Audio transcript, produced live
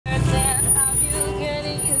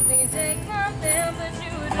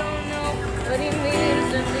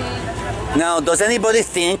Now, does anybody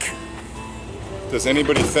think? Does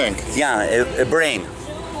anybody think? Yeah, a brain.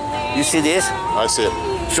 You see this? I see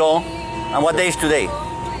it. So, and what day is today?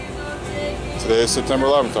 Today is September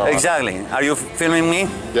 11th, Armando. Exactly. Are you filming me?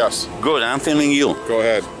 Yes. Good, I'm filming you. Go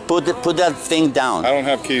ahead. Put that thing down. I don't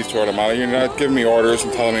have keys to it, Armando. You're not giving me orders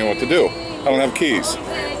and telling me what to do. I don't have keys.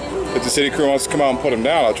 If the city crew wants to come out and put them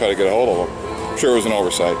down, I'll try to get a hold of them. I'm sure it was an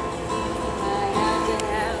oversight.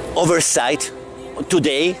 Oversight?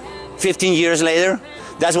 Today? 15 years later?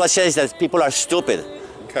 That's what says that people are stupid.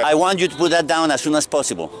 Okay. I want you to put that down as soon as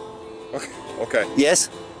possible. Okay. Yes?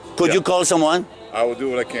 Could you call someone? I will do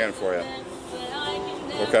what I can for you.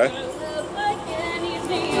 Okay?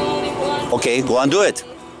 Okay, go and do it.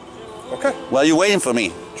 Okay. While you're waiting for me.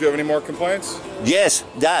 Do you have any more complaints? Yes,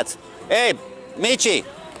 that. Hey, Michi.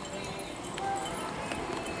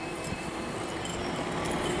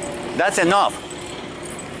 That's enough.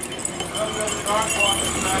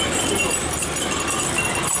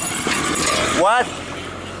 What?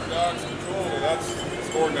 Dog's controlled.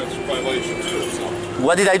 That's ordinance violation too. So.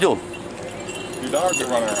 What did I do? Your dogs are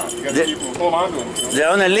running around. You got to keep them, hold on to them. They're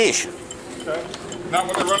on a leash. Okay. Not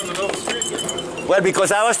when they're running in the middle of the street. They're not. Well,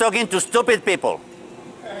 because I was talking to stupid people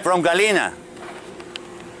from Galena.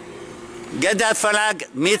 Get that flag,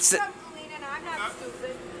 meets.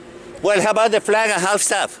 Well, how about the flag at half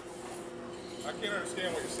staff? I can't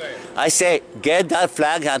understand what you're saying. I say, get that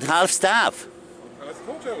flag at half staff. I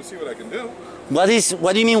told you I would see what I can do.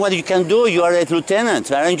 What do you mean what you can do? You are a lieutenant,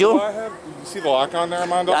 aren't you? Well, you see the lock on there,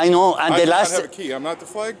 Armando? I know, and I the last... I have a key. I'm not the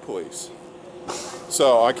flag police.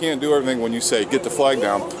 So I can't do everything when you say, get the flag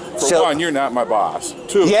down. For one, you're not my boss.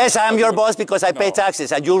 Two, yes, I'm your boss because I pay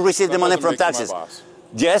taxes and you receive the money from taxes. My boss.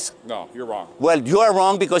 Yes? No, you're wrong. Well, you are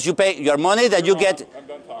wrong because you pay your money that you get. I'm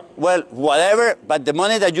done talking. Well, whatever, but the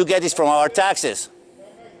money that you get is from our taxes.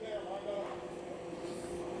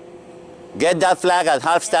 Get that flag at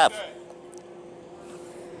half staff.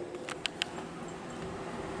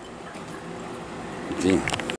 Okay.